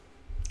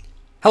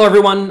Hello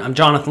everyone, I'm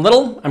Jonathan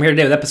Little. I'm here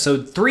today with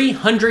episode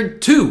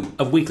 302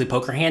 of Weekly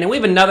Poker Hand, and we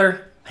have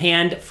another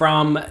hand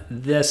from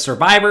the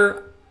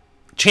Survivor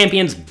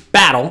Champions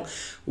Battle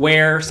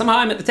where somehow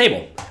I'm at the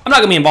table. I'm not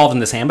going to be involved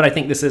in this hand, but I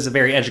think this is a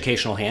very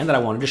educational hand that I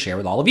wanted to share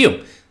with all of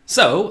you.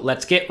 So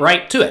let's get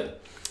right to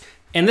it.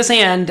 In this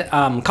hand,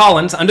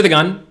 Collins, under the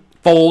gun,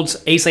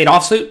 folds ace-8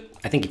 offsuit.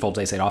 I think he folds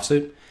ace-8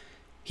 offsuit.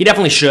 He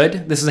definitely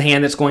should. This is a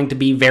hand that's going to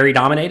be very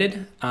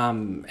dominated.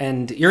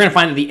 And you're going to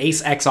find that the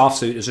ace-X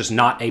offsuit is just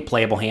not a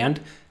playable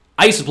hand.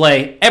 I used to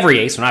play every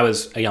ace when I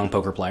was a young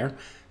poker player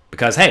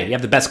because, hey, you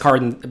have the best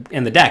card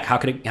in the deck. How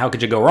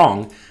could you go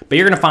wrong? But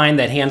you're going to find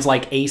that hands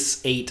like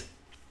ace-8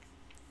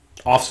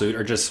 offsuit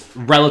are just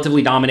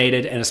relatively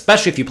dominated. And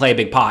especially if you play a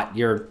big pot,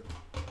 you're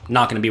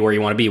not going to be where you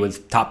want to be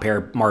with top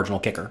pair marginal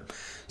kicker.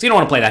 So you don't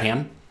want to play that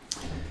hand.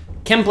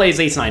 Kim plays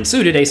ace-9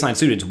 suited. Ace-9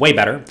 suited is way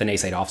better than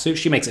ace-8 offsuit.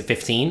 She makes it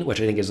 15,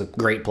 which I think is a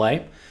great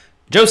play.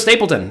 Joe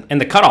Stapleton in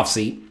the cutoff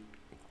seat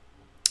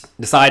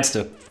decides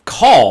to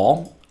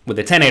call with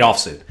a 10-8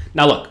 offsuit.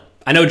 Now look,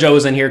 I know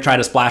Joe's in here trying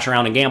to splash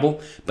around and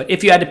gamble, but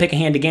if you had to pick a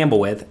hand to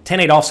gamble with,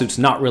 10-8 offsuit's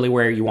not really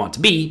where you want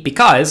to be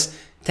because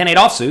 10-8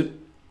 offsuit,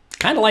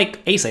 kind of like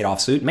ace-8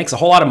 offsuit, makes a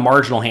whole lot of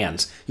marginal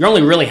hands. You're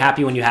only really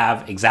happy when you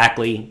have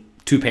exactly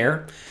two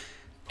pair,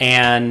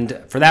 and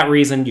for that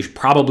reason, you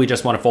probably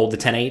just want to fold the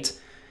 10-8.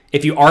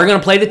 If you are going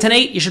to play the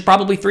 10-8, you should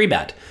probably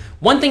 3-bet.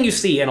 One thing you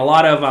see in a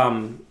lot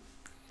of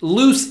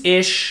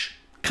loose-ish,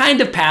 kind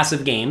of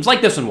passive games,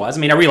 like this one was. I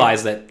mean, I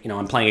realize that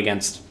I'm playing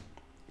against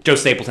Joe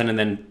Stapleton and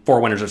then 4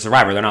 winners of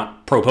Survivor. They're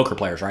not pro poker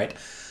players, right?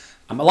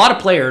 A lot of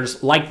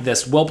players like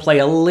this will play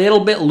a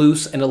little bit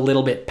loose and a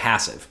little bit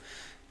passive.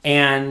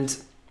 And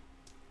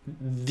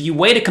the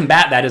way to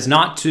combat that is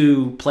not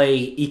to play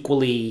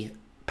equally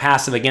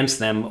passive against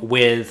them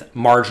with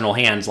marginal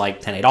hands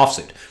like 10-8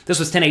 offsuit. This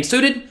was 10-8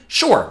 suited.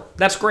 Sure,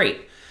 that's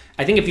great.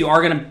 I think if you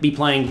are going to be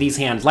playing these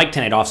hands like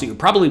 10-8 offsuit, you're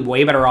probably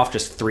way better off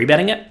just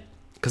 3-betting it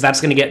because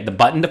that's going to get the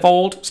button to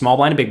fold, small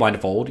blind and big blind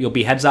to fold. You'll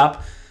be heads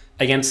up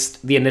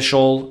against the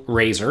initial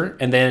raiser,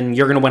 and then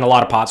you're going to win a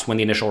lot of pots when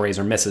the initial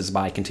raiser misses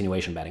by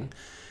continuation betting.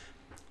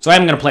 So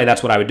I'm going to play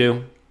that's what I would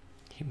do.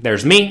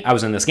 There's me. I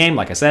was in this game,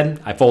 like I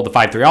said. I fold the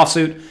 5-3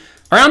 offsuit.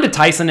 Around to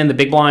Tyson in the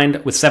big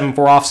blind with 7-4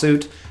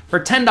 offsuit. For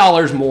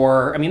 $10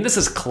 more, I mean, this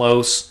is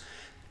close.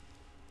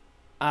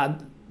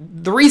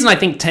 The reason I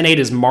think 10-8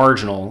 is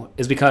marginal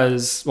is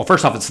because, well,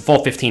 first off, it's the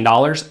full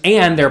 $15,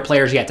 and there are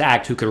players yet to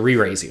act who could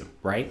re-raise you,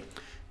 right?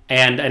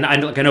 And I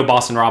know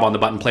Boston Rob on the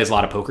button plays a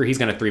lot of poker. He's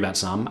going to 3-bet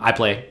some. I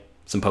play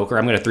some poker.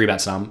 I'm going to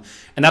 3-bet some.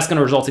 And that's going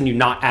to result in you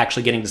not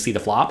actually getting to see the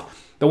flop.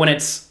 But when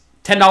it's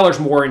 $10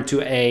 more into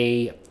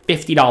a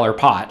 $50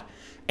 pot,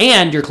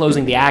 and you're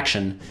closing the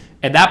action,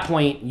 at that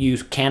point, you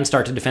can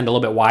start to defend a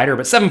little bit wider,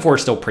 but 7-4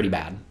 is still pretty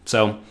bad.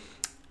 So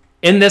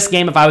in this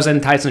game, if I was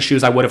in Tyson's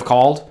shoes, I would have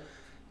called,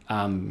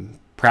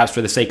 perhaps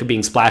for the sake of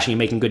being splashy and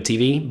making good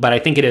TV, but I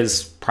think it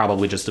is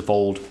probably just a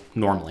fold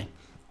normally.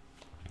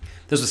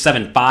 This was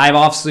 7-5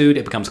 offsuit.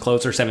 It becomes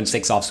closer. 7-6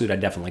 offsuit,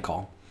 I'd definitely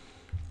call.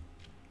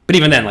 But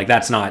even then,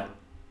 that's not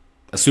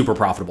a super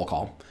profitable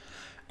call.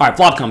 All right,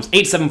 flop comes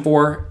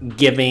 8-7-4,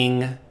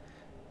 giving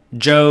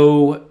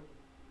Joe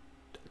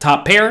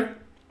top pair,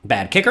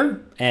 bad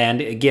kicker,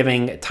 and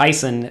giving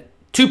Tyson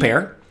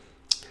 2-pair.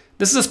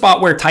 This is a spot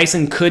where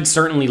Tyson could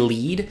certainly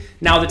lead.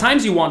 Now, the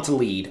times you want to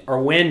lead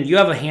are when you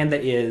have a hand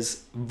that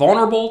is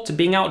vulnerable to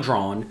being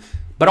outdrawn,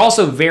 but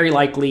also very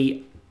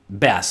likely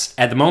best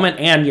at the moment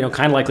and,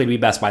 kind of likely to be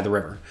best by the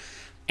river.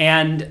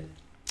 And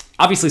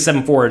obviously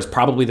 7-4 is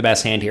probably the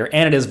best hand here,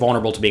 and it is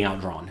vulnerable to being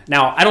outdrawn.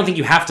 Now, I don't think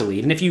you have to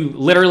lead, and if you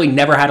literally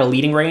never had a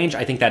leading range,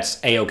 I think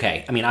that's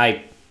A-okay. I mean,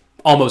 I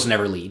almost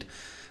never lead.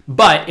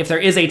 But if there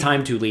is a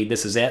time to lead,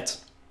 this is it.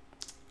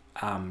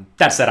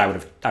 That said, I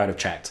would have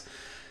checked.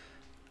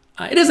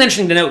 It is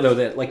interesting to note, though,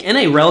 that in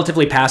a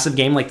relatively passive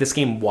game like this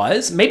game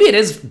was, maybe it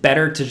is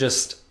better to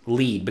just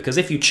lead. Because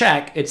if you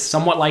check, it's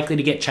somewhat likely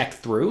to get checked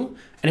through.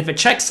 And if it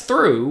checks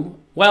through,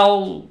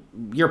 well,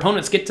 your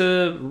opponents get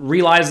to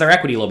realize their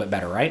equity a little bit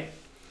better, right?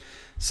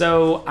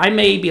 So I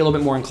may be a little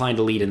bit more inclined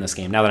to lead in this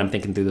game, now that I'm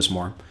thinking through this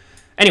more.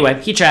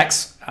 Anyway, he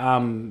checks.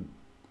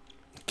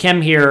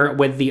 Kim here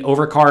with the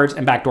overcards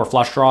and backdoor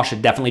flush draw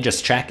should definitely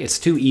just check. It's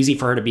too easy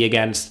for her to be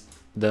against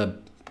the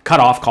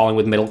cutoff calling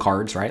with middle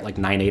cards, right? Like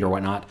 9-8 or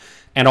whatnot.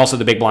 And also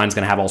the big blind's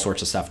going to have all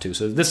sorts of stuff too.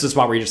 So this is a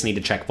spot where you just need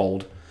to check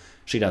fold.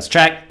 She does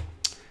check.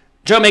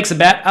 Joe makes a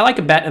bet. I like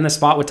a bet in this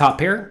spot with top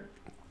pair.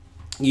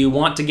 You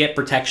want to get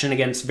protection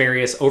against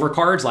various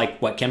overcards like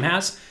what Kim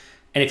has.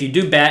 And if you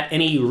do bet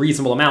any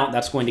reasonable amount,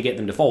 that's going to get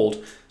them to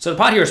fold. So the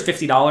pot here is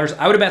 $50.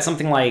 I would have bet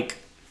something like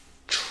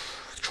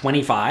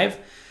 25.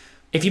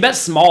 If you bet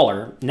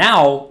smaller,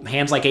 now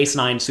hands like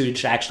ace-9 suited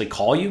should actually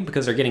call you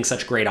because they're getting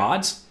such great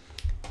odds.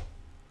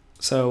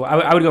 So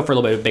I would go for a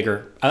little bit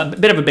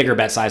of a bigger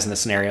bet size in this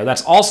scenario.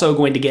 That's also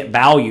going to get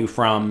value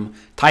from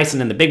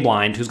Tyson in the big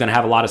blind, who's going to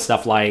have a lot of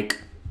stuff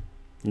like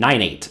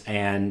 9-8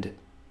 and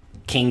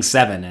King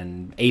 7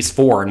 and Ace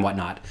 4 and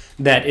whatnot.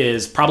 That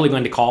is probably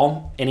going to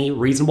call any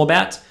reasonable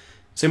bet.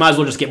 So you might as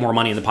well just get more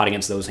money in the pot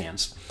against those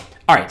hands.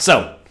 All right,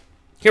 so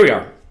here we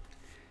are.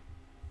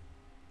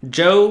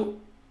 Joe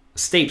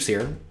Stapes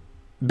here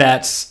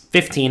bets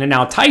 15, and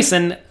now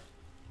Tyson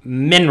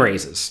min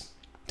raises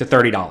to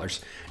 $30.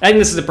 I think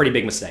this is a pretty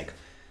big mistake.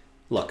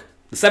 Look,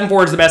 the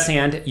 7-4 is the best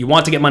hand. You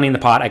want to get money in the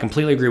pot. I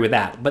completely agree with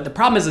that. But the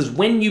problem is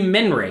when you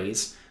min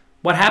raise,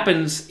 what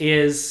happens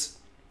is,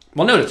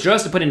 well, notice Joe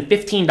has to put in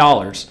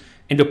 $15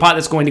 into a pot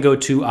that's going to go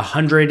to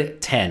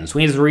 110. So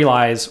he needs to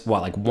realize,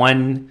 like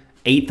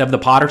 1/8 of the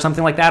pot or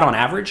something like that on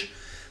average.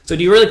 So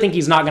do you really think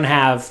he's not going to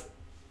have,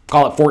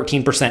 call it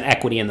 14%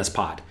 equity in this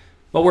pot?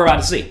 Well, we're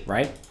about to see,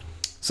 right?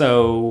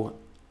 So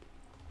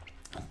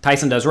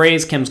Tyson does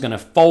raise. Kim's going to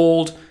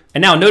fold.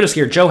 And now notice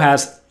here, Joe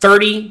has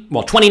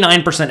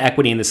 29%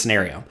 equity in this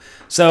scenario.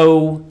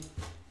 So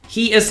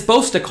he is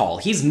supposed to call.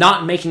 He's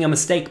not making a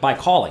mistake by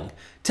calling.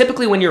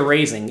 Typically when you're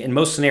raising, in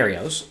most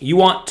scenarios, you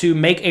want to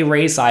make a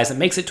raise size that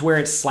makes it to where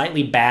it's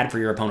slightly bad for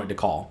your opponent to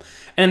call.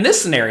 And in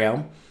this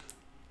scenario,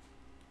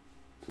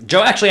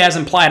 Joe actually has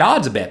implied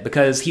odds a bit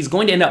because he's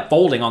going to end up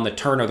folding on the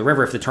turn of the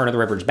river if the turn of the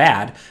river is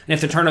bad. And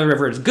if the turn of the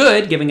river is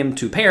good, giving him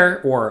 2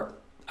 pair or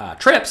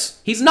trips,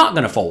 he's not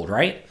going to fold,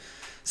 right?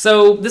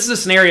 So this is a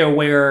scenario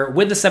where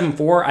with the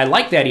 7-4, I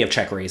like the idea of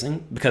check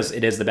raising because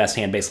it is the best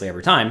hand basically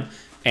every time,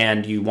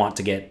 and you want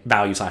to get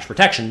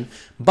value/protection.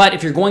 But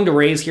if you're going to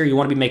raise here, you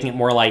want to be making it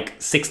more like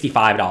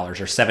 $65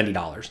 or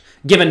 $70,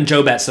 given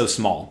Joe bet's so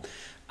small.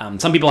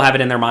 Some people have it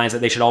in their minds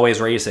that they should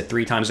always raise at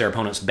 3 times their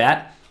opponent's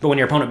bet. But when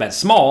your opponent bets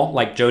small,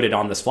 like Joe did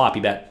on this flop,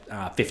 he bet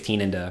 15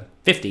 into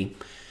 50.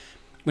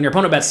 When your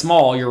opponent bets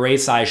small, your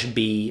raise size should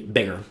be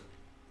bigger.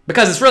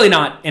 Because it's really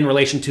not in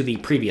relation to the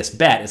previous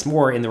bet. It's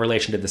more in the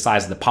relation to the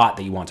size of the pot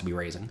that you want to be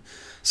raising.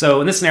 So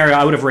in this scenario,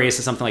 I would have raised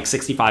to something like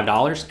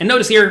 $65. And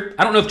notice here,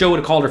 I don't know if Joe would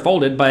have called or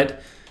folded,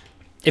 but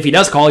if he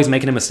does call, he's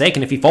making a mistake.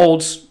 And if he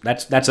folds,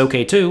 that's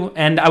okay too.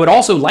 And I would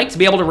also like to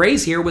be able to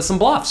raise here with some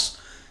bluffs.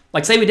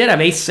 Like say we did have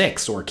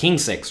ace-6 or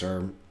king-6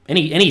 or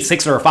any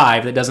 6 or a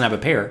 5 that doesn't have a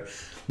pair.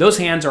 Those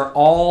hands are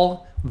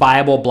all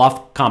viable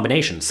bluff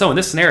combinations. So in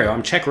this scenario,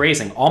 I'm check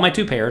raising all my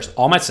 2 pairs,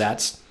 all my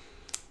sets,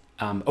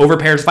 over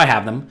pairs if I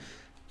have them,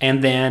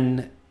 and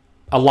then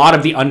a lot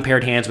of the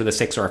unpaired hands with a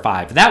 6 or a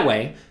 5. That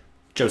way,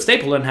 Joe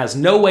Stapleton has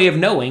no way of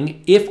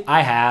knowing if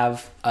I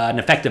have an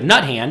effective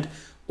nut hand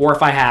or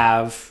if I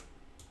have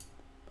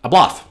a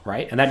bluff,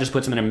 right? And that just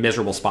puts him in a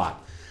miserable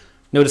spot.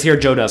 Notice here,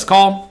 Joe does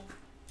call.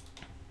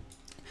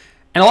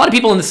 And a lot of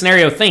people in this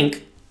scenario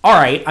think, all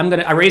right,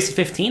 I raised to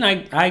 15,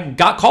 I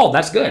got called,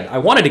 that's good. I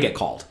wanted to get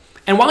called.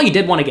 And while you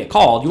did want to get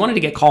called, you wanted to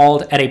get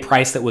called at a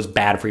price that was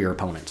bad for your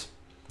opponent.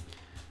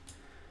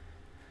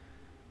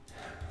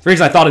 The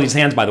reason I thought of these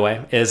hands, by the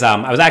way, is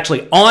I was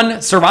actually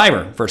on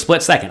Survivor for a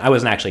split second. I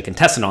wasn't actually a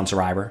contestant on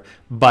Survivor,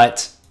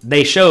 but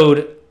they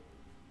showed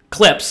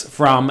clips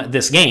from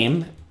this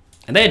game,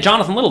 and they had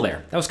Jonathan Little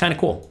there. That was kind of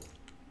cool.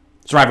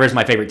 Survivor is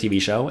my favorite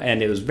TV show,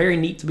 and it was very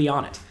neat to be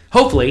on it.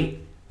 Hopefully,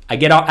 I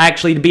get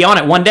actually to be on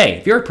it one day.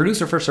 If you're a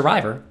producer for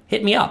Survivor,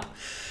 hit me up.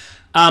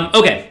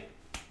 Okay.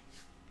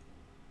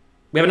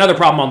 We have another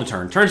problem on the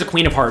turn. Turn's a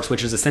Queen of Hearts,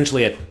 which is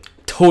essentially a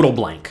total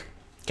blank.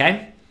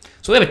 Okay?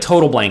 So we have a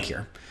total blank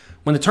here.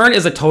 When the turn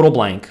is a total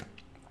blank,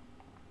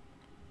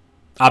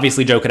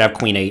 obviously Joe could have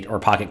Queen 8 or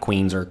pocket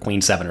queens or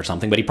Queen 7 or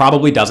something, but he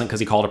probably doesn't because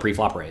he called a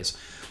pre-flop raise.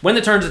 When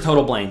the turn's a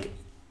total blank,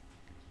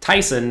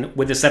 Tyson,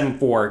 with his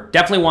 7-4,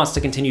 definitely wants to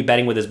continue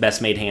betting with his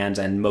best made hands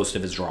and most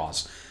of his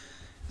draws.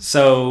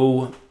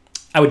 So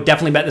I would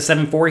definitely bet the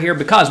 7-4 here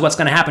because what's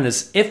going to happen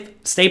is if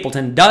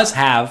Stapleton does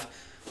have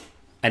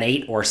an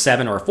 8 or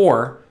 7 or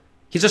 4,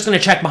 he's just going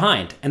to check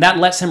behind, and that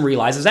lets him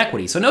realize his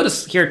equity. So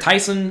notice here,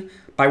 Tyson,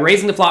 by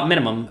raising the flop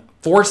minimum,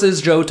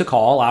 forces Joe to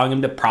call, allowing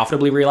him to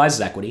profitably realize his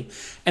equity.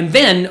 And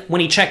then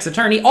when he checks the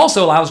turn, he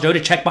also allows Joe to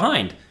check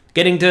behind,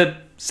 getting to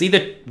see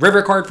the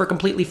river card for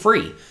completely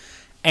free.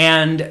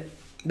 And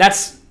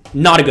that's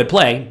not a good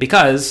play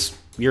because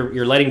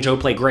you're letting Joe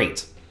play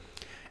great.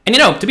 And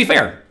to be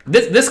fair,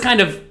 this kind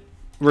of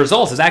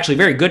result is actually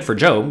very good for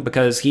Joe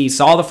because he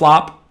saw the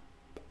flop.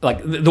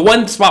 Like the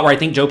one spot where I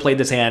think Joe played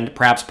this hand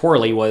perhaps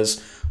poorly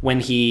was when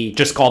he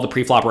just called the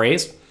pre-flop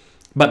raise.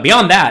 But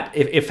beyond that,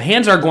 if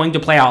hands are going to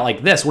play out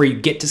like this, where you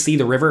get to see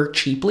the river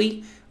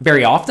cheaply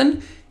very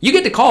often, you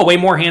get to call way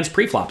more hands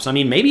pre-flops. I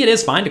mean, maybe it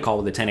is fine to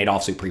call with a 10-8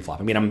 offsuit pre-flop.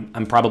 I mean,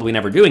 I'm probably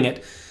never doing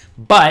it.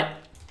 But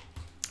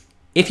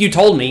if you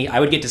told me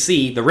I would get to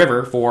see the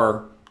river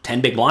for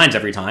 10 big blinds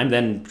every time,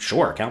 then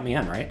sure, count me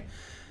in, right?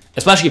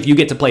 Especially if you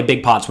get to play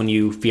big pots when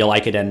you feel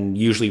like it, and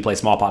usually you play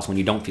small pots when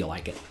you don't feel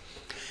like it.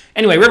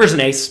 Anyway, river's an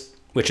ace,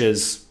 which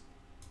is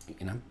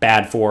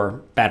bad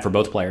for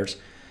both players.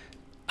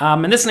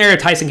 In this scenario,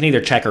 Tyson can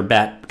either check or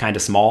bet kind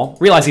of small.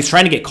 Realize he's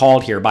trying to get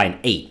called here by an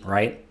 8,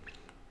 right?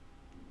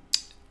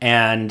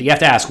 And you have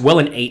to ask, will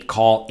an 8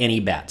 call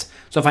any bet?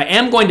 So if I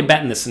am going to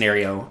bet in this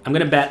scenario, I'm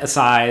going to bet a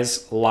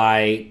size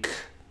like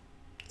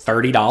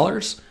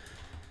 $30.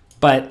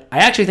 But I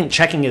actually think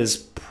checking is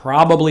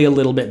probably a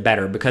little bit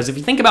better because if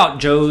you think about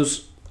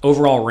Joe's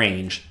overall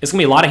range, it's going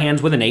to be a lot of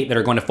hands with an 8 that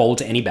are going to fold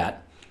to any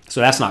bet. So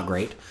that's not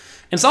great.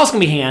 And it's also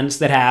going to be hands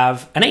that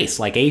have an ace,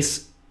 like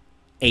ace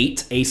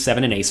 8, ace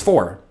 7, and ace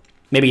 4.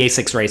 maybe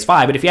ace-6 or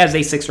ace-5. But if he has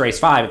ace-6 or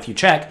ace-5, if you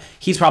check,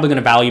 he's probably going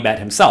to value bet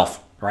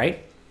himself,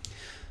 right?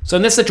 So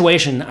in this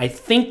situation, I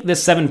think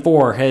this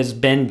 7-4 has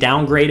been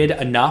downgraded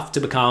enough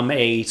to become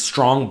a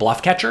strong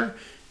bluff catcher.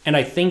 And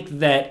I think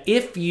that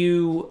if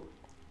you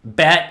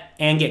bet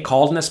and get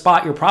called in this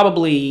spot, you're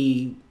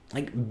probably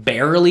like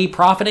barely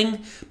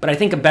profiting. But I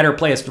think a better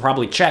play is to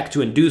probably check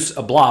to induce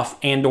a bluff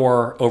and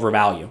or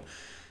overvalue.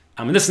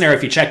 In this scenario,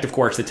 if you checked, of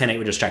course, the 10-8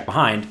 would just check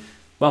behind.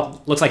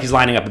 Well, looks like he's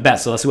lining up a bet,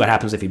 so let's see what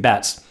happens if he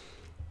bets.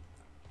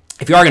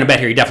 If you are going to bet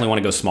here, you definitely want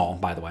to go small,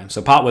 by the way.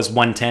 So pot was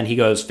 110, he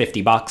goes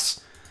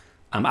 $50.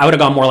 I would have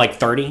gone more like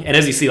 30. And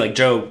as you see, like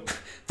Joe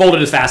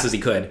folded as fast as he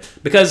could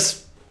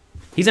because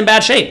he's in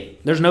bad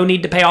shape. There's no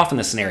need to pay off in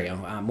this scenario.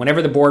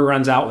 Whenever the board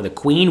runs out with a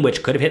queen,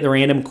 which could have hit the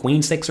random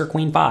queen 6 or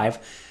queen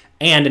 5,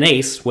 and an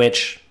ace,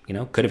 which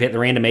could have hit the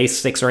random ace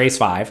 6 or ace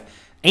 5,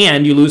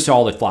 and you lose to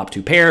all the flop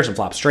 2 pairs and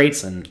flop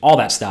straights and all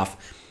that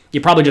stuff, you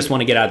probably just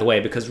want to get out of the way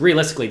because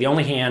realistically, the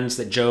only hands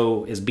that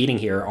Joe is beating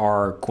here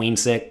are king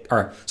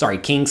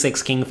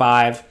 6, king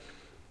 5,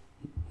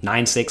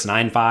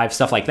 9-6, 9-5,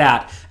 stuff like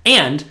that.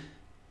 And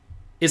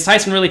is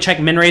Tyson really check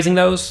min raising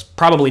those?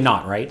 Probably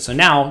not, right? So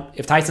now,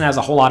 if Tyson has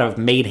a whole lot of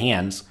made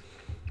hands,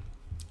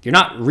 you're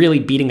not really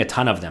beating a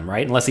ton of them,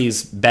 right? Unless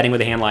he's betting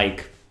with a hand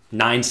like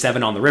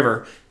 9-7 on the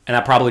river, and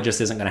that probably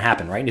just isn't going to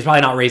happen, right? And he's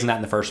probably not raising that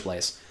in the first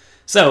place.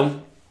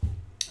 So,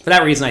 for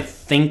that reason, I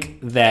think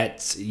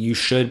that you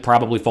should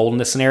probably fold in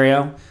this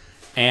scenario.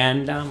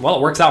 And, well,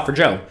 it works out for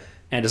Joe,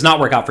 and it does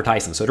not work out for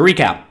Tyson. So to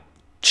recap,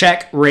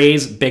 check,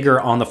 raise, bigger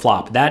on the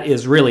flop. That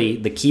is really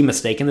the key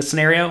mistake in this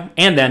scenario.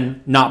 And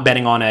then not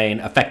betting on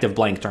an effective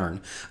blank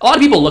turn. A lot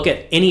of people look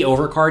at any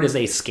overcard as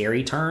a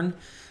scary turn,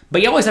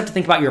 but you always have to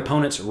think about your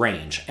opponent's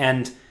range.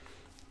 And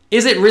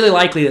is it really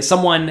likely that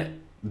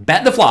someone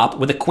bet the flop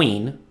with a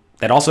queen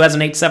that also has an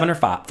 8-7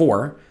 or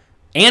 4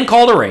 and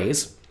called a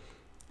raise,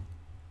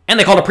 and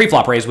they called a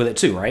pre-flop raise with it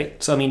too,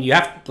 right? So, I mean, you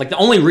have, like, the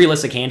only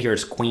realistic hand here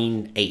is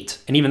queen 8.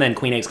 And even then,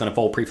 queen 8 is going to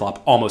fold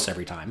pre-flop almost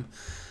every time.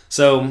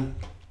 So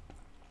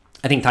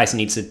I think Tyson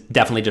needs to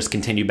definitely just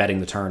continue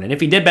betting the turn. And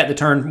if he did bet the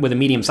turn with a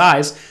medium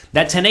size,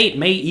 that 10-8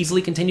 may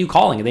easily continue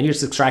calling, and then you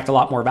just extract a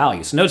lot more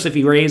value. So notice if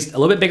he raised a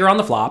little bit bigger on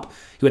the flop,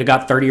 he would have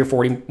got $30 or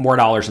 $40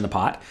 more in the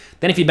pot.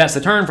 Then if he bets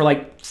the turn for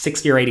like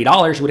 $60 or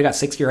 $80, he would have got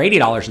 $60 or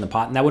 $80 in the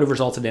pot, and that would have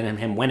resulted in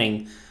him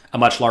winning a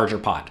much larger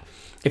pot.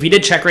 If he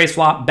did check raise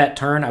flop, bet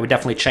turn, I would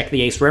definitely check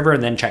the ace river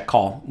and then check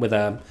call with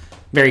a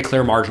very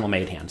clear marginal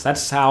made hand. So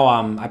that's how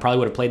I probably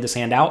would have played this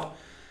hand out.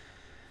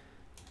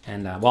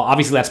 And, well,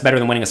 obviously that's better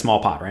than winning a small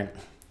pot, right?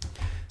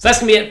 So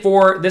that's going to be it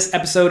for this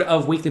episode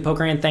of Weekly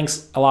Poker Hand.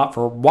 Thanks a lot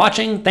for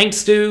watching.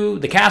 Thanks to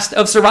the cast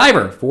of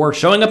Survivor for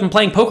showing up and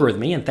playing poker with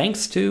me. And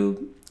thanks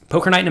to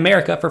Poker Night in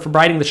America for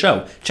providing the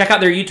show. Check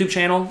out their YouTube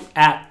channel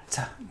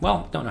at,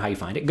 well, don't know how you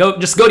find it.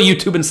 Just go to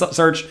YouTube and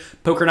search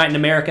Poker Night in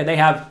America. They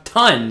have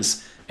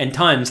tons and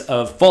tons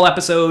of full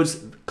episodes,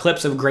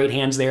 clips of great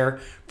hands there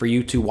for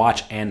you to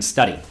watch and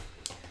study.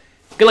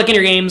 Good luck in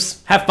your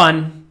games. Have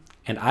fun.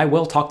 And I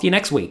will talk to you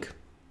next week.